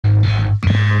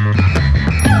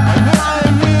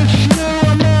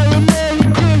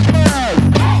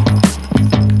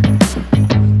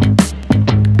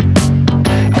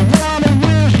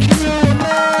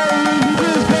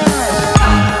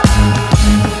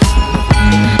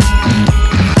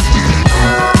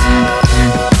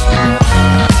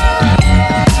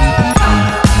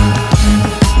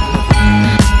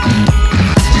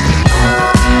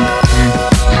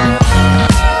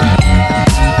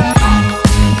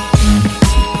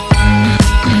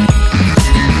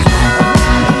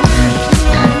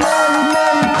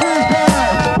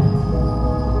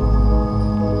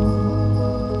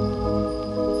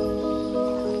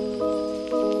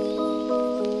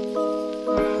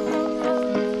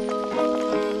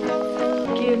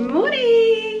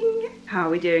How are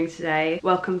we doing today?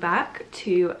 Welcome back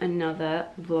to another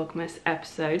Vlogmas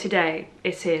episode. Today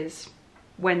it is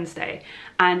Wednesday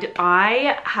and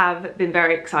I have been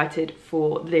very excited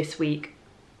for this week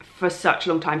for such a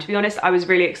long time. To be honest, I was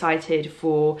really excited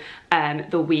for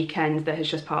the weekend that has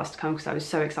just passed to come because I was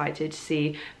so excited to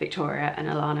see Victoria and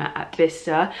Alana at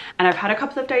Bicester, and I've had a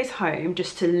couple of days home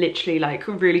just to literally like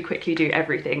really quickly do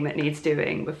everything that needs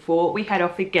doing before we head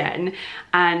off again.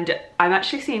 And I'm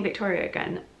actually seeing Victoria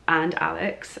again and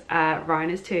Alex. Ryan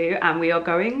is too, and we are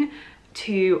going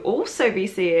to also be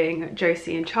seeing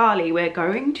Josie and Charlie. We're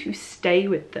going to stay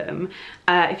with them.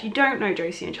 If you don't know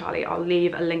Josie and Charlie, I'll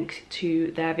leave a link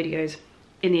to their videos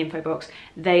in the info box.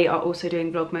 They are also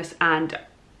doing Vlogmas, and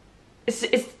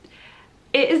it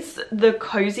is the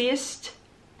coziest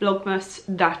Vlogmas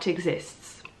that exists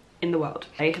in the world.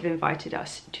 They have invited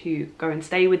us to go and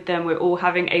stay with them. We're all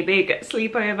having a big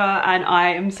sleepover and I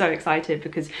am so excited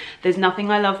because there's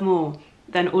nothing I love more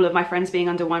than all of my friends being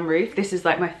under one roof. This is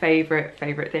like my favorite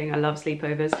thing. I love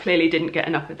sleepovers. Clearly didn't get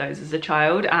enough of those as a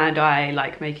child, and I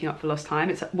like making up for lost time.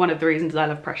 It's one of the reasons I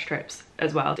love press trips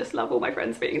as well. Just love all my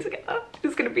friends being together.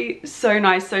 It's gonna be so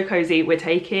nice, so cozy. We're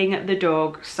taking the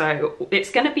dog, so it's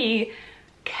gonna be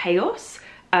chaos,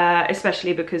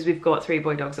 especially because we've got 3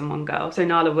 boy dogs and 1 girl. So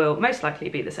Nala will most likely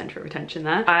be the center of attention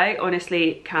there. I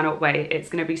honestly cannot wait. It's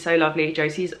gonna be so lovely.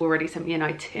 Josie's already sent me an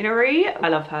itinerary. I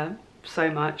love her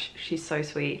so much, she's so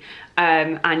sweet,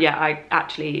 and yeah, I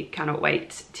actually cannot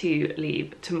wait to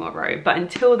leave tomorrow. But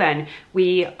until then,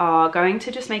 we are going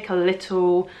to just make a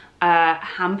little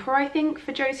hamper, I think,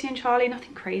 for Josie and Charlie.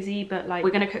 Nothing crazy, but like we're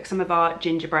gonna cook some of our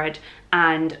gingerbread,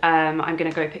 and I'm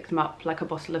gonna go pick them up like a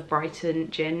bottle of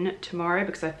Brighton gin tomorrow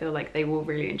because I feel like they will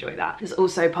really enjoy that. It's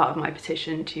also part of my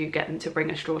petition to get them to bring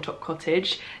a straw top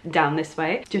cottage down this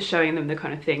way, just showing them the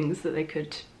kind of things that they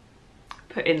could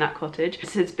put in that cottage.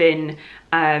 This has been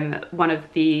one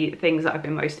of the things that I've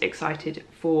been most excited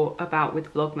for about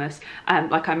with Vlogmas.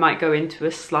 Like I might go into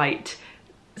a slight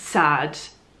sad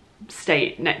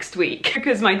state next week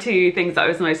because my 2 things that I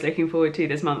was most looking forward to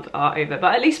this month are over,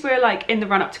 but at least we're like in the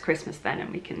run up to Christmas then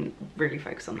and we can really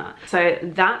focus on that. So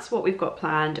that's what we've got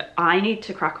planned. I need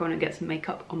to crack on and get some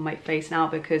makeup on my face now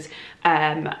because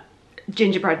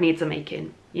gingerbread needs a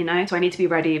making, you know, so I need to be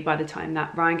ready by the time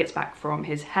that Ryan gets back from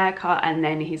his haircut, and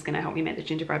then he's going to help me make the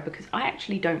gingerbread because I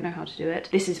actually don't know how to do it.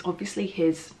 This is obviously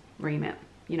his remit,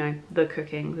 you know, the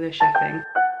cooking, the chefing.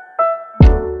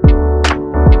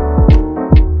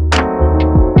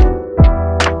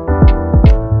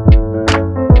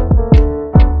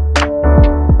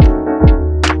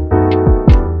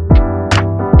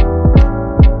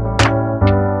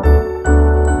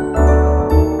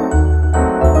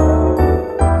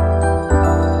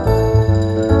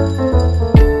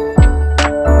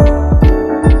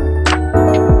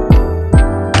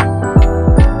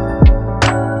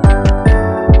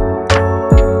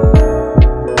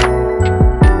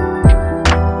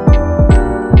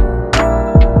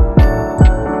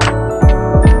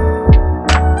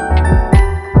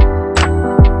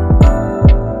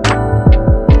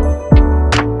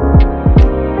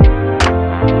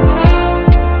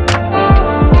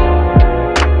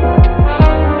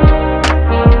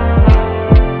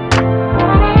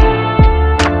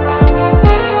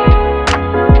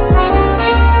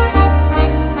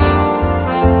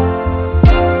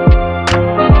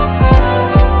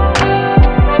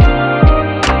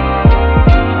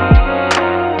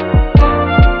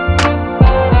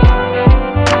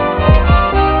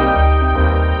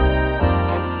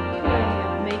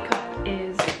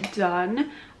 Done.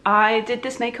 I did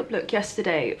this makeup look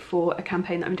yesterday for a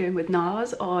campaign that I'm doing with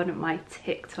NARS on my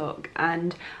TikTok,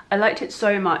 and I liked it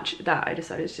so much that I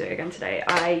decided to do it again today.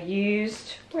 I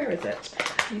used, where is it?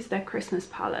 I used their Christmas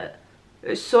palette. It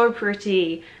was so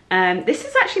pretty. This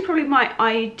is actually probably my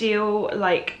ideal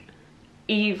like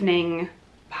evening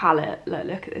palette.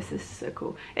 Look at this, this is so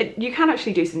cool. You can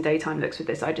actually do some daytime looks with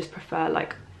this. I just prefer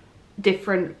like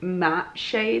different matte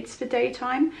shades for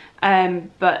daytime,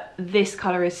 but this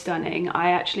color is stunning.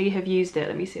 I actually have used it,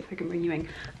 let me see if I can bring you in.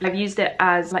 I've used it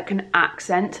as like an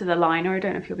accent to the liner. I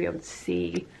don't know if you'll be able to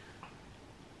see.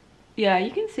 Yeah, you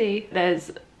can see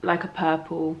there's like a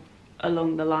purple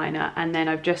along the liner, and then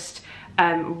I've just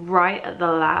right at the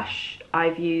lash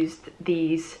I've used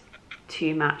these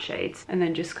 2 matte shades and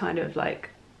then just kind of like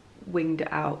winged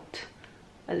it out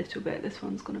a little bit. This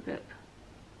one's gone a bit,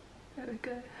 there we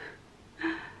go.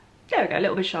 There we go, a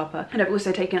little bit sharper. And I've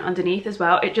also taken it underneath as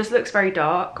well. It just looks very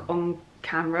dark on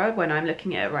camera when I'm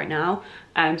looking at it right now,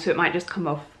 so it might just come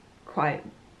off quite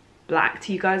black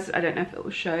to you guys. I don't know if it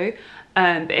will show,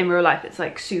 but in real life it's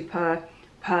like super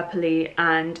purpley.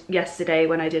 And yesterday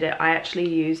when I did it, I actually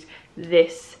used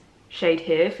this shade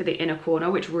here for the inner corner,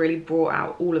 which really brought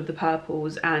out all of the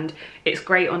purples, and it's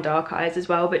great on dark eyes as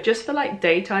well, but just for like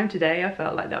daytime today I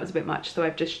felt like that was a bit much, so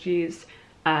I've just used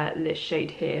this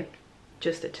shade here,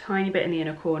 just a tiny bit in the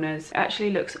inner corners. It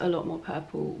actually looks a lot more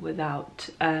purple without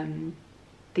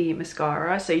the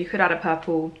mascara, so you could add a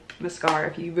purple mascara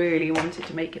if you really wanted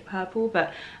to make it purple,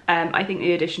 but I think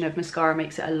the addition of mascara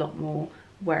makes it a lot more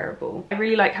wearable. I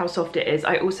really like how soft it is.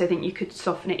 I also think you could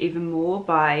soften it even more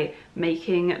by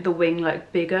making the wing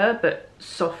like bigger but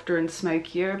softer and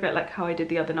smokier, a bit like how I did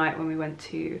the other night when we went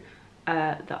to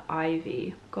the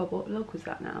Ivy. God, what vlog was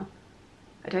that now?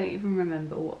 I don't even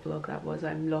remember what vlog that was.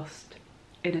 I'm lost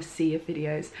in a sea of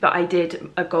videos. But I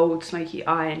did a gold smoky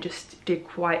eye and just did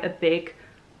quite a big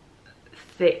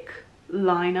thick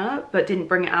liner, but didn't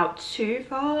bring it out too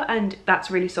far, and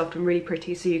that's really soft and really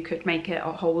pretty, so you could make it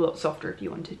a whole lot softer if you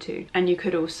wanted to. And you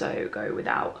could also go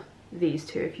without these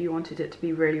two if you wanted it to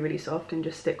be really, really soft and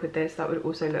just stick with this. That would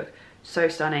also look so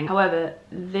stunning. However,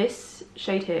 this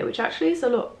shade here, which actually is a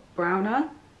lot browner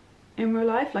in real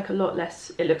life, like a lot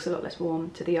less, it looks a lot less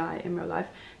warm to the eye in real life,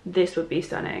 this would be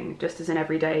stunning just as an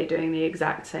everyday, doing the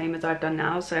exact same as I've done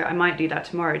now. So I might do that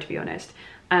tomorrow, to be honest.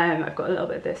 I've got a little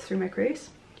bit of this through my crease.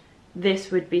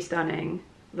 This would be stunning.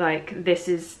 Like this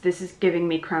is giving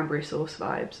me cranberry sauce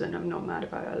vibes, and I'm not mad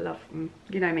about it. I love,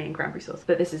 you know me and cranberry sauce.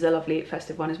 But this is a lovely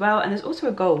festive one as well, and there's also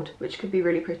a gold which could be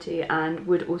really pretty and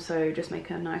would also just make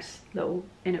a nice little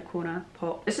inner corner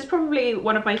pop. This is probably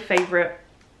one of my favorite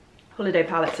holiday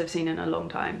palettes I've seen in a long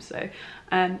time, so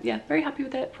yeah, very happy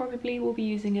with it. Probably will be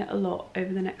using it a lot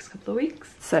over the next couple of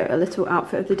weeks. So a little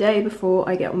outfit of the day before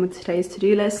I get on with today's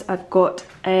to-do list. I've got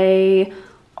a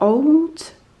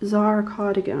old Zara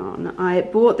cardigan on. I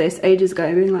bought this ages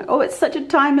ago being like, oh, it's such a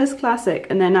timeless classic,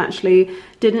 and then actually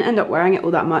didn't end up wearing it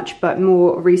all that much, but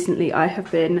more recently I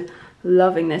have been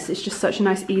loving this. It's just such a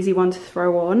nice easy one to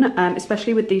throw on,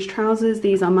 especially with these trousers.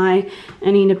 These are my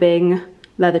Anina Bing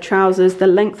leather trousers. The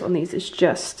length on these is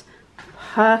just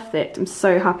perfect. I'm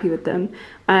so happy with them,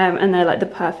 and they're like the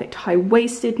perfect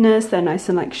high-waistedness. They're nice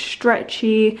and like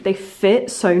stretchy. They fit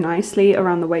so nicely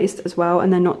around the waist as well,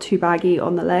 and they're not too baggy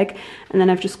on the leg. And then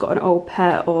I've just got an old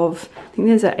pair of, I think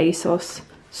these are ASOS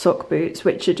sock boots,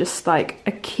 which are just like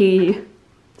a key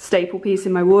staple piece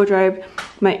in my wardrobe.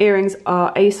 My earrings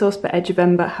are ASOS, but Edge of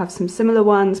Ember have some similar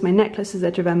ones. My necklace is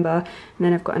Edge of Ember, and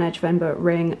then I've got an Edge of Ember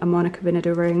ring, a Monica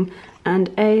Vinader ring, and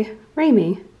a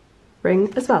Raimi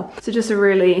ring as well. So just a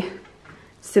really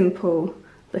simple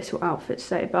little outfit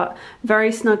today, but very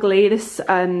snuggly. This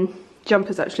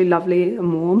jumper's actually lovely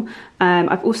and warm.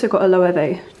 I've also got a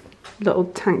Loewe little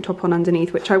tank top on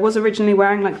underneath, which I was originally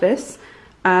wearing like this,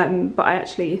 but I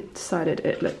actually decided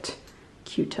it looked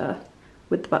cuter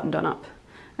with the button done up,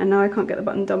 and now I can't get the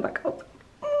button done back up.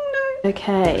 Oh, no.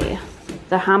 Okay,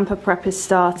 the hamper prep is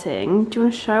starting. Do you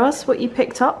want to show us what you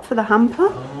picked up for the hamper?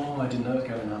 Oh, I didn't know it was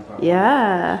going in hamper.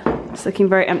 Yeah, it's looking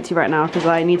very empty right now because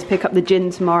I need to pick up the gin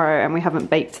tomorrow, and we haven't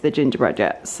baked the gingerbread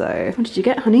yet. So what did you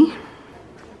get, honey?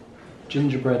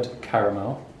 Gingerbread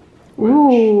caramel.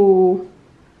 Ooh.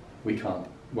 We can't,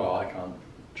 well, I can't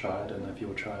try. I don't know if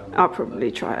you'll try on. I'll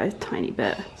probably try a tiny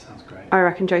bit. Sounds great. I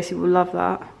reckon Josie will love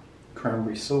that.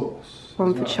 Cranberry sauce.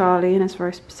 One for Charlie and his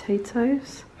roast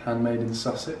potatoes. Handmade in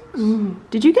Sussex.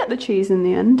 Did you get the cheese in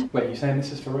the end? Wait, you're saying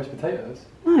this is for roast potatoes?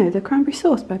 No, the cranberry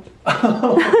sauce, babe.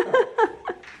 Well,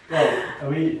 are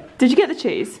we... Did you get the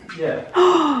cheese?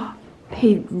 Yeah.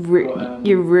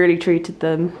 You really treated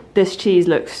them. This cheese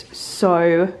looks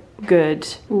so good.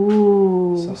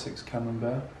 Ooh. Sussex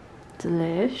camembert.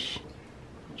 Delish.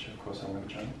 Which of course I'm going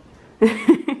to try.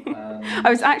 I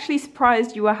was actually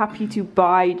surprised you were happy to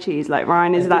buy cheese. Like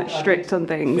Ryan is that strict on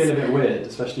things. I feel a bit weird,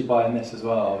 especially buying this as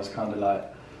well. I was kind of like,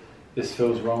 this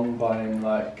feels wrong, buying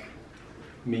like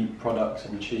meat products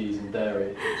and cheese and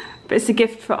dairy. But it's a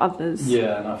gift for others.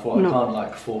 Yeah, and I thought I can't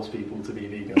like force people to be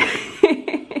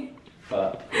vegan.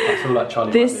 But I feel like Charlie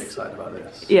might be excited about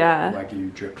this. Yeah.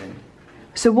 Wagyu dripping.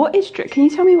 So what is drip? Can you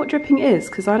tell me what dripping is?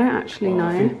 Because I don't actually know.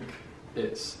 I think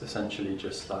it's essentially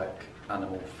just like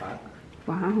animal fat.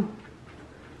 Wow.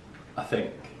 I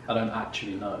think. I don't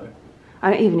actually know.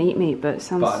 I don't even eat meat, but it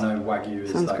sounds. But I know Wagyu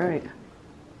is like great.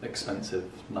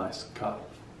 Expensive, nice cut.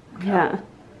 Yeah.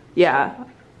 Yeah.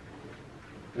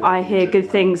 I hear good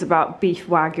things about beef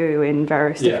Wagyu in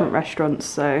various different restaurants,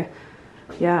 so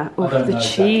yeah. Oh, the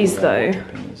cheese though.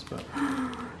 Is, but...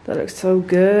 That looks so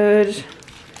good.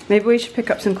 Maybe we should pick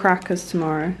up some crackers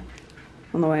tomorrow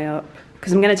on the way up.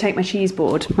 Because I'm going to take my cheese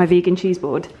board, my vegan cheese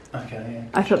board. Okay, yeah.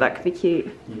 I thought that could be cute.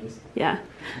 Yes. Yeah.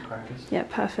 Some crackers. Yeah,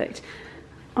 perfect.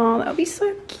 Oh, that would be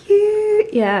so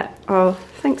cute. Yeah. Oh,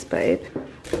 thanks, babe.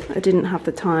 I didn't have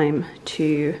the time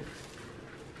to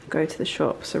go to the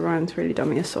shop. So Ryan's really done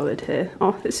me a solid here.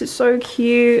 Oh, this is so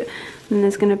cute. And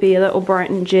there's going to be a little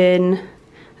Brighton gin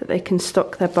that they can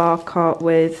stock their bar cart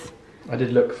with. I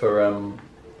did look for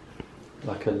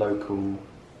like a local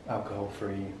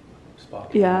alcohol-free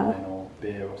sparkling wine or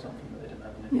beer or something, but they didn't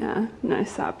have any. Yeah, no,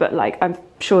 sad. But like, I'm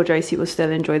sure Josie will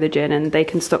still enjoy the gin, and they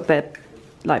can stock their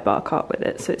like bar cart with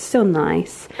it, so it's still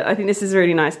nice. I think this is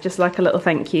really nice, just like a little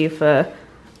thank you for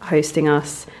hosting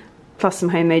us. Plus some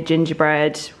homemade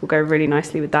gingerbread will go really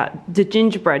nicely with that. The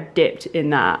gingerbread dipped in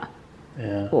that.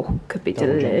 Yeah. Oh, could be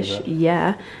Double delish.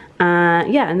 Yeah.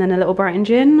 Yeah, and then a little Brighton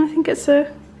gin. I think it's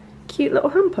a cute little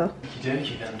hamper.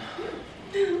 Okey-dokey then.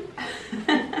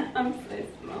 I'm so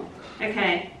small.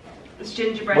 Okay, it's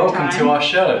gingerbread Welcome time. to our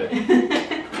show.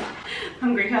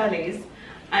 Hungry Curlies.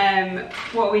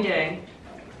 What are we doing?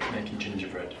 Making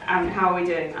gingerbread. And how are we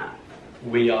doing that?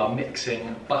 We are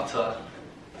mixing butter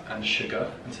and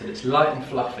sugar until it's light and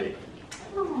fluffy.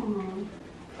 Oh.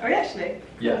 Are we actually?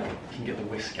 Yeah, you can get the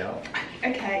whisk out.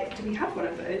 Okay, do we have one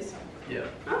of those? Yeah.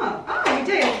 Oh, we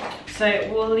do. So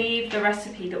we'll leave the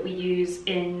recipe that we use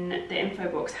in the info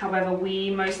box. However, we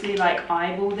mostly like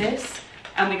eyeball this,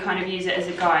 and we kind of use it as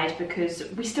a guide because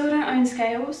we still don't own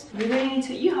scales. We really need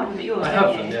to. You have them at yours, I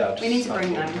don't have you? them, yeah. We need to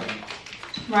bring them.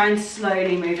 Ryan's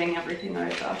slowly moving everything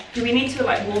over. Do we need to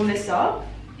like warm this up?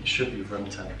 It should be room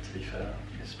temp, to be fair.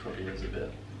 This probably is a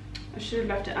bit. I should have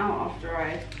left it out after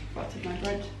I buttered my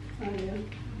bread earlier.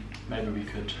 Maybe we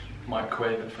could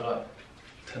microwave it for like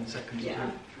 10 seconds.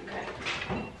 Yeah, okay.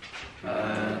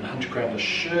 And 100 grams of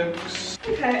sugars.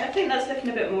 Okay, I think that's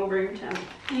looking a bit more room temp.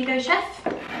 Here you go, chef.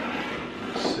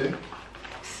 Sue,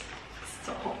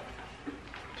 Stop. what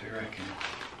do you reckon?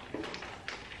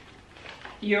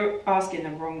 You're asking the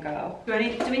wrong girl. Do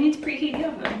we need to preheat the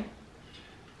oven?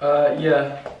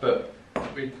 Yeah, but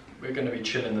we're going to be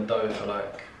chilling the dough for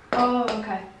like Oh,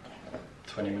 okay.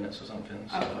 20 minutes or something,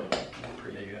 so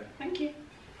pretty good. Thank you.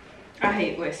 I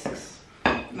hate whisks.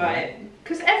 Like,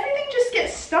 because everything just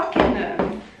gets stuck in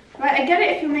them. Like, I get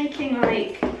it if you're making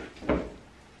like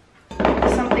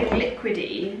something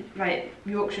liquidy, like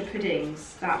Yorkshire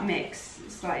puddings, that mix.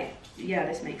 It's like, yeah,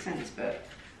 this makes sense, but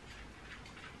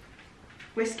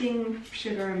whisking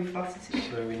sugar and butter together.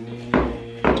 So we need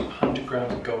 100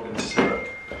 grams of golden syrup.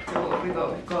 So what have we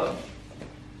got? We've got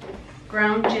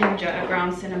ground ginger,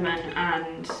 ground cinnamon,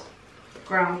 and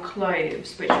ground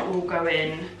cloves, which all go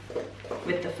in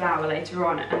with the flour later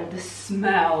on, and the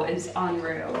smell is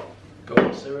unreal.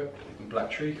 Golden syrup and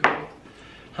black treacle.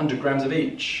 100 grams of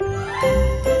each.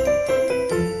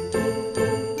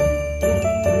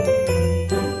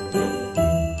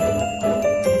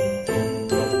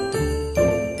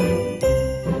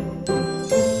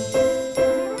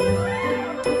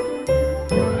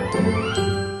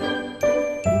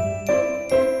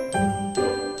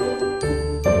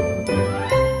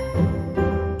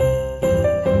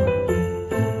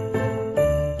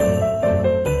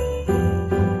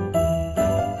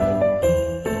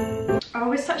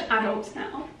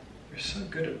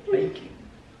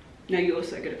 No, you're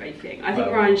so good at baking. I think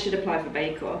Ryan should apply for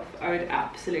Bake Off. I would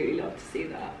absolutely love to see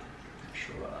that. I'm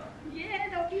sure about that. Yeah,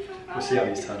 that would be so fun. We'll see how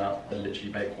these turn out. They're literally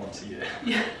baked once a year.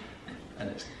 Yeah. And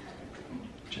it's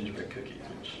gingerbread cookies,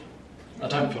 which I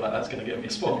don't feel like that's going to get me a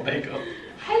spot on Bake Off.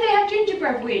 Hey, they have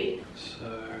gingerbread wheat.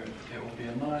 So it will be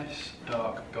a nice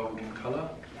dark golden colour.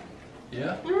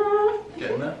 Yeah?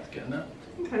 Getting that, getting that.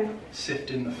 Okay.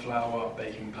 Sift in the flour,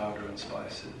 baking powder and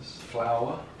spices.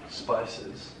 Flour,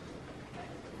 spices,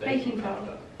 Baking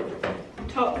powder.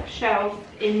 Top shelf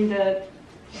in the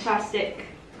plastic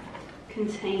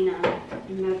container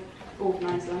in the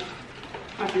organiser,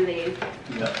 I believe.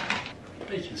 Yeah.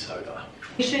 Baking soda.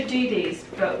 You should do these,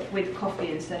 but with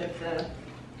coffee instead of the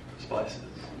Spices.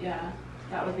 Yeah,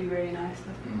 that would be really nice.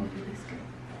 Like a coffee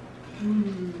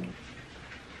biscuit.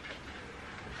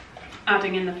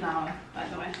 Adding in the flour, by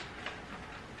the way.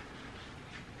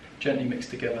 Gently mix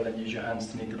together, then use your hands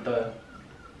to knead the dough.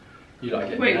 You like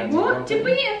getting Wait, your hands what? involved, Did don't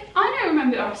we? you? I don't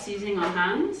remember us using our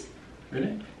hands.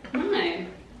 Really? No.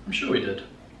 I'm sure we did.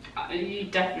 You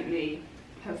definitely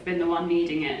have been the one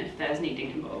kneading it if there's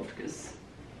kneading involved, because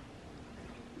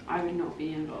I would not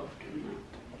be involved in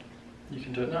that. You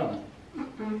can do it now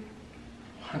then.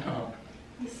 Why not?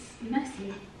 It's messy. Do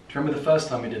you remember the first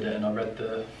time we did it and I read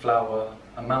the flour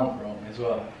amount wrong as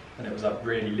well? And it was like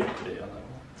really liquidy. I was like,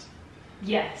 what?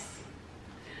 Yes.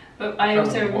 But I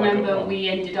also remember we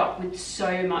ended up with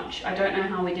so much, I don't know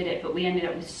how we did it, but we ended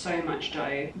up with so much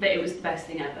dough that it was the best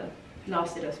thing ever. It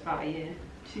lasted us about a year. Do you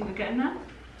think we're getting that?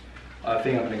 I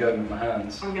think I'm going to go with my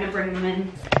hands. I'm going to bring them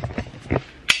in.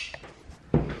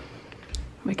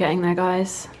 We're getting there,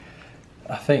 guys.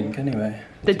 I think, anyway.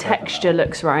 The texture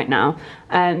looks right now.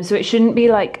 So it shouldn't be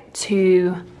like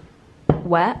too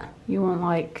wet. You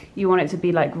want it to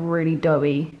be like really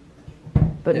doughy,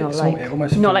 but not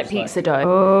like pizza dough.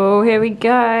 Oh, here we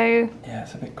go. Yeah,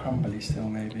 it's a bit crumbly still,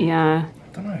 maybe. Yeah.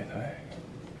 I don't know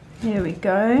though. Here we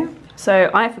go.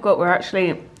 So I forgot we're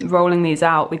actually rolling these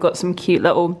out. We got some cute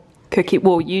little cookie.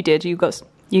 Well, you did. You got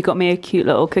me a cute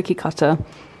little cookie cutter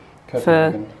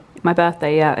for my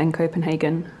birthday. Yeah, in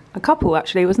Copenhagen. A couple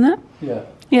actually, wasn't it? Yeah.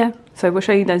 Yeah. So we'll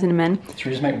show you those in a minute. Should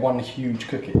we just make one huge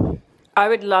cookie? I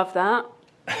would love that.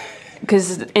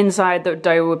 Because inside the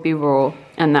dough would be raw,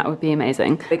 and that would be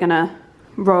amazing. We're gonna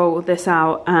roll this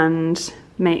out and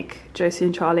make Josie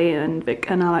and Charlie and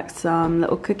Vic and Alex some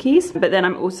little cookies. But then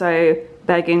I'm also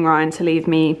begging Ryan to leave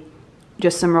me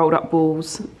just some rolled up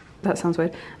balls. That sounds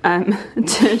weird. To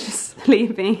just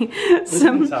leave me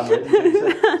some.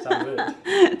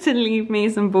 To leave me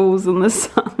some balls on the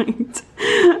side,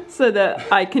 so that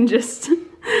I can just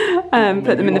put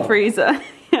them in the freezer.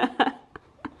 Yeah.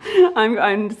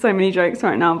 I'm so many jokes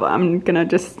right now, but I'm gonna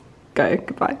just go.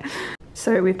 Goodbye.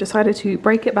 So we've decided to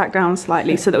break it back down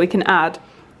slightly so that we can add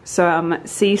some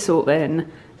sea salt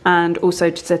in, and also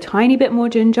just a tiny bit more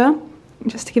ginger,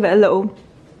 just to give it a little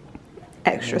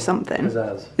extra something.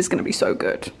 Pizzazz. It's gonna be so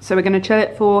good. So we're gonna chill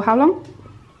it for how long?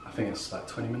 I think it's like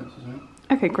 20 minutes or something.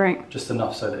 Okay, great. Just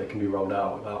enough so that it can be rolled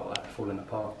out without like falling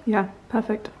apart. Yeah,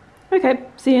 perfect. Okay,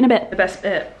 see you in a bit. The best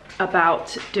bit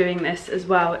about doing this as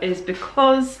well is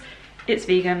because it's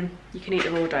vegan, you can eat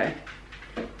the raw dough.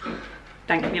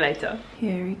 Thank me later.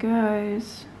 Here he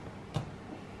goes.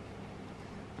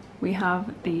 We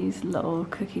have these little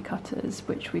cookie cutters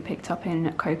which we picked up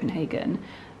in Copenhagen.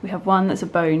 We have one that's a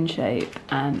bone shape,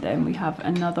 and then we have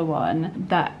another one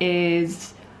that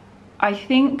is, I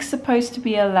think, supposed to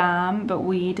be a lamb, but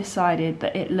we decided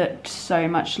that it looked so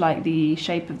much like the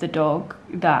shape of the dog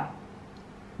that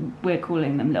we're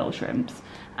calling them little shrimps.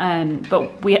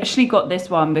 But we actually got this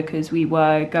one because we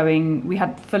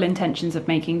had full intentions of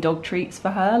making dog treats for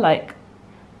her, like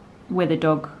with a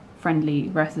dog friendly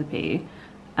recipe.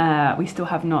 We still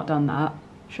have not done that,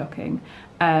 shocking.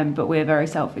 But we're very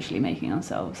selfishly making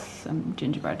ourselves some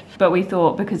gingerbread. But we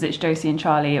thought because it's Josie and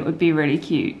Charlie, it would be really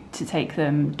cute to take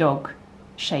them dog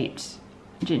shaped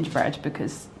gingerbread,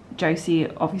 because Josie,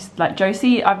 obviously, like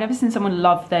Josie, I've never seen someone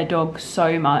love their dog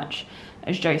so much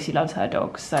as Josie loves her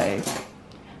dog. So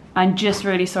I'm just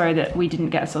really sorry that we didn't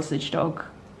get a sausage dog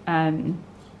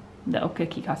little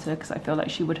cookie cutter, because I feel like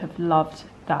she would have loved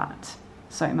that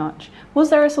so much.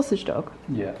 Was there a sausage dog?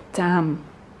 Yeah. Damn.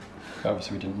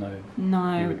 Obviously we didn't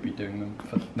know you would be doing them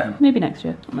for them. Maybe next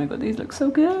year. Oh my god, these look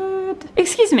so good.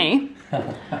 Excuse me.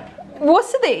 What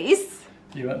are these?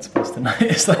 You weren't supposed to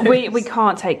notice those. We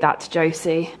can't take that to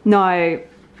Josie. No.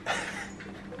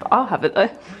 I'll have it though.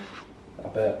 I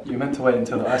bet. You meant to wait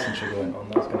until the icing sugar went on.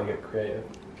 That's going to get creative.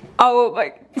 Oh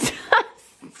my...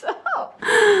 Stop.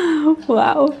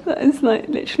 Wow, that is like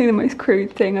literally the most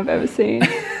crude thing I've ever seen.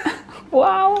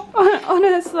 Wow. On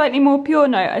a slightly more pure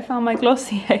note, I found my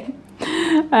Glossier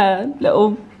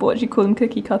little, what do you call them,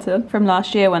 cookie cutter from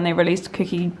last year when they released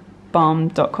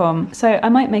cookiebalm.com. So I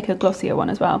might make a Glossier one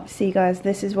as well. See guys,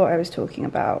 this is what I was talking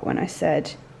about when I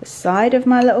said the side of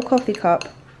my little coffee cup,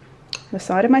 the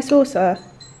side of my saucer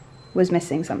was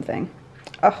missing something.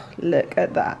 Oh, look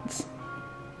at that.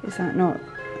 Is that not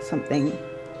something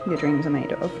your dreams are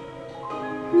made of?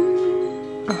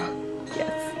 Oh,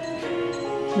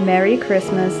 yes. Merry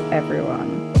Christmas,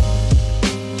 everyone.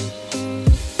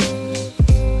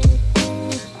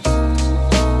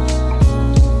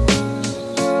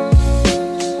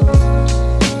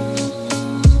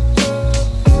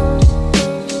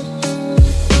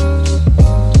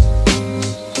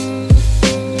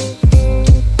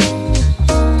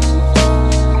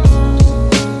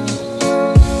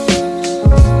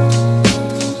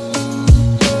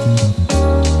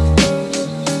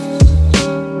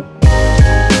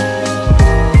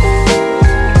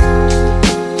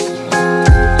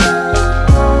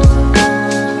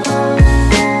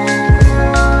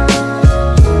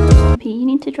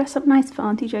 Dress up nice for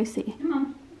Auntie Josie. Come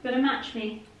on, gotta match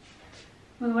me.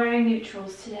 We're wearing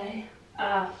neutrals today.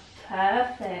 Ah,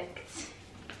 perfect.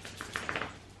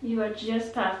 You are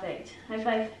just perfect. High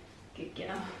five. Good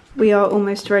girl. We are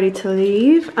almost ready to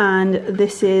leave, and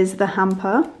this is the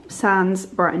hamper. Sans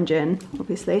Brighton Gin,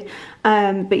 obviously.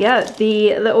 But yeah,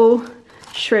 the little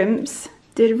shrimps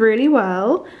did really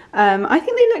well. I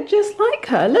think they look just like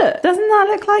her. Look, doesn't that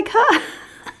look like her?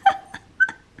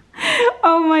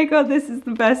 Oh my god, this is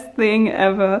the best thing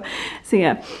ever. So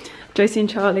yeah, Josie and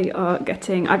Charlie are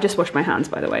getting, I've just washed my hands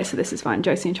by the way, so this is fine.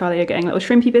 Josie and Charlie are getting little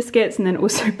shrimpy biscuits and then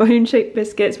also bone-shaped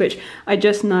biscuits, which I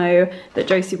just know that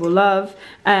Josie will love.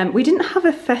 We didn't have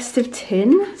a festive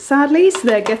tin, sadly, so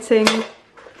they're getting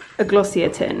a glossier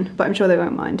tin, but I'm sure they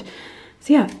won't mind.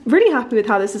 So yeah, really happy with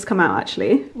how this has come out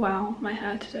actually. Wow, my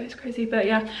hair today is crazy, but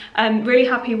yeah, I'm really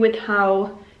happy with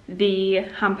how the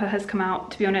hamper has come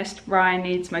out. To be honest, Ryan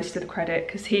needs most of the credit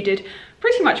because he did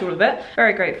pretty much all of it.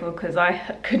 Very grateful because I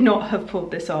could not have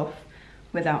pulled this off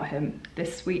without him.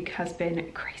 This week has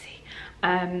been crazy.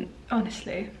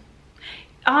 Honestly,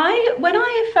 when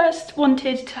I first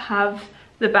wanted to have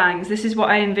the bangs, this is what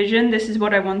I envisioned, this is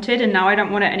what I wanted, and now I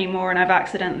don't want it anymore and I've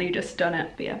accidentally just done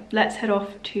it. But yeah, let's head off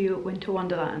to Winter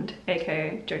Wonderland,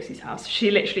 aka Josie's house.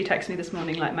 She literally texted me this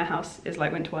morning like, my house is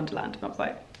like Winter Wonderland, and I was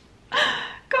like,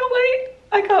 can't wait,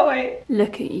 I can't wait.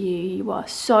 Look at you, you are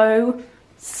so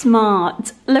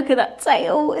smart. Look at that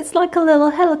tail, it's like a little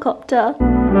helicopter.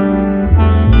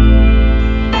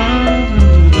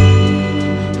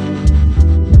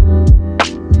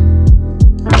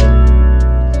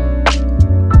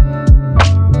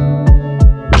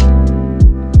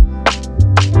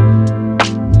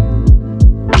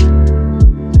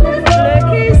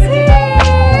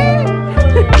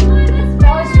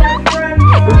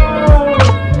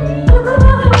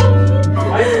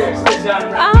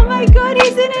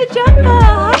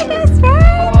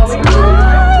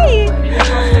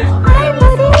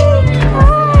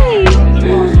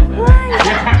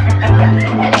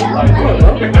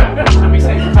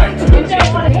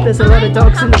 There's a lot of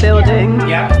dogs in the building.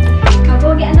 Yeah.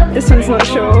 This one's not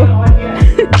sure. Hi,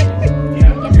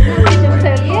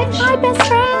 best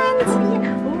friends.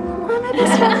 Hi, my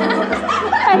best friends.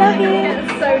 I love you.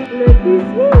 So look who's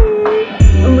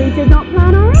here. And we did not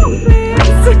plan our outfits.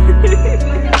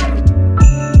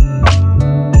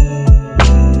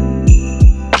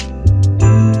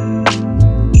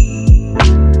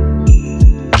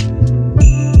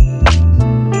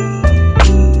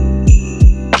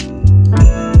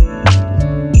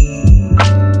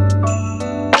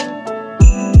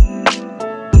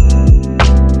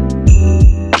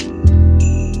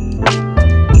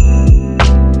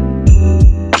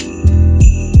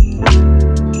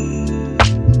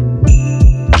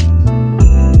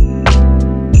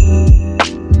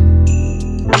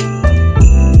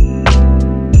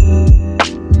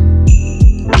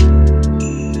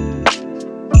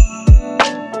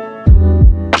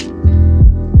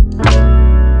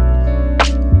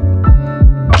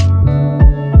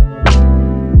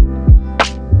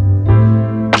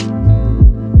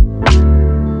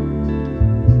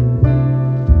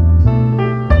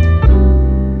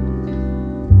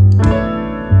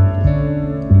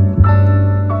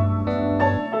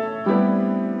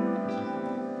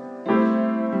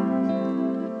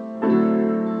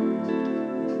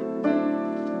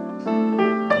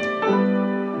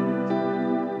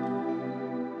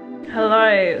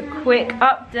 Hello, quick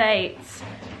updates.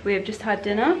 We have just had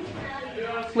dinner.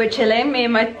 We're chilling, me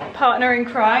and my partner in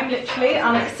crime, literally.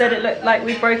 Alex said it looked like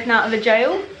we'd broken out of a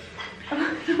jail.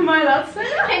 Am I allowed to say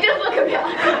that? It does look a bit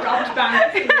like a robbed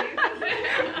bank.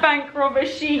 Bank robber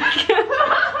chic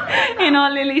in our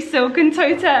Lily Silken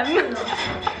totem.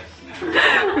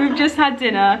 We've just had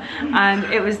dinner and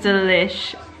it was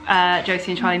delish.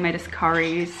 Josie and Charlie made us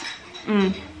curries.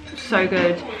 So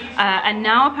good. And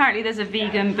now apparently there's a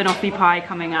vegan banoffee pie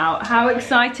coming out. How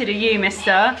excited are you,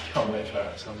 mister? Can't wait for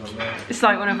that, sounds amazing. It's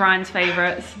like one of Ryan's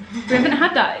favourites. We haven't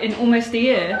had that in almost a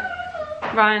year.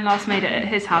 Ryan last made it at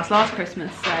his house last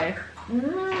Christmas, so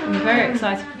I'm very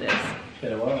excited for this.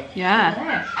 Been a while.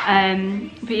 Yeah.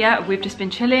 But yeah, we've just been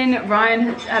chilling.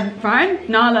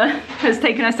 Nala has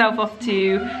taken herself off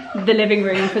to the living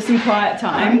room for some quiet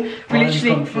time. Ryan's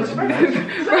gone for his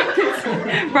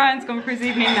Ryan's gone for his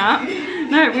evening nap.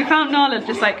 No, we found Nala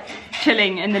just like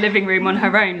chilling in the living room on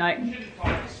her own, like,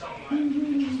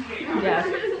 yeah.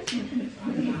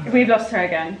 We've lost her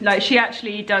again. Like, she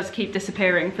actually does keep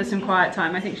disappearing for some quiet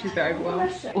time. I think she's very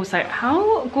overwhelmed. Also,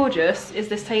 how gorgeous is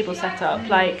this table set up?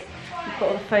 Like, we've got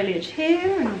all the foliage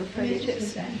here and all the foliage.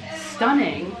 It's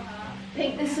stunning. I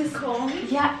think this is corn.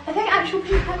 Yeah, I think actual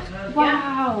pink pepper.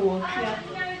 Wow.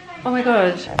 Yeah. Oh my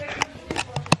god.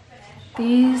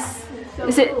 These.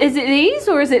 Is it these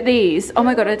or is it these? Oh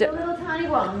my god, I don't. Little tiny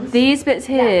ones. These bits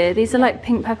here, these are like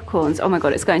pink peppercorns. Oh my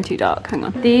god, it's going too dark. Hang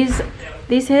on. These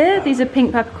here, these are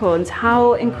pink peppercorns.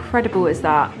 How incredible is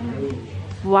that?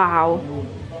 Wow.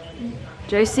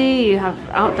 Josie, you have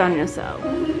outdone yourself.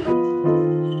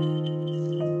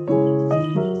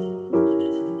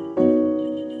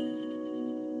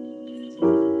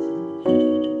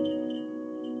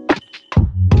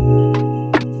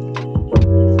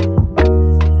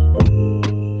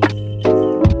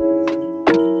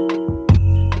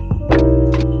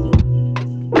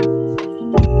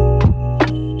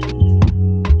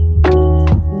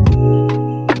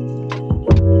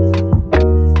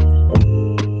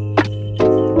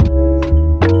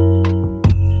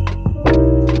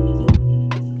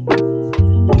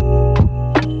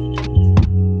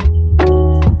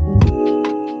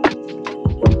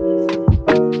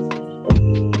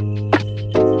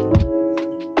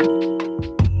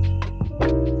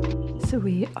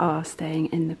 staying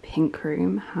in the pink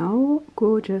room. How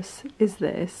gorgeous is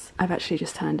this? I've actually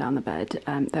just turned down the bed.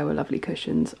 There were lovely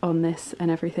cushions on this and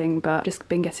everything, but just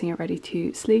been getting it ready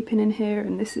to sleep in here,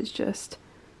 and this is just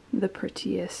the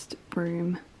prettiest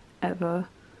room ever.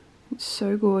 It's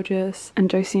so gorgeous. And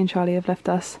Josie and Charlie have left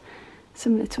us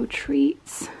some little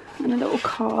treats and a little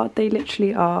card. They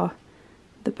literally are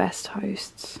the best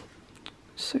hosts.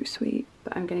 So sweet.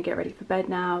 But I'm gonna get ready for bed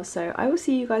now, so I will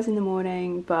see you guys in the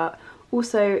morning, but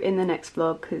also in the next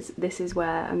vlog, because this is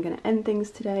where I'm gonna end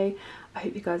things today. I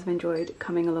hope you guys have enjoyed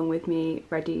coming along with me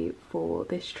ready for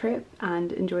this trip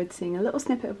and enjoyed seeing a little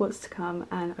snippet of what's to come,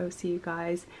 and I will see you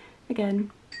guys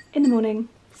again in the morning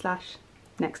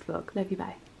 / next vlog. Love you,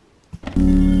 bye.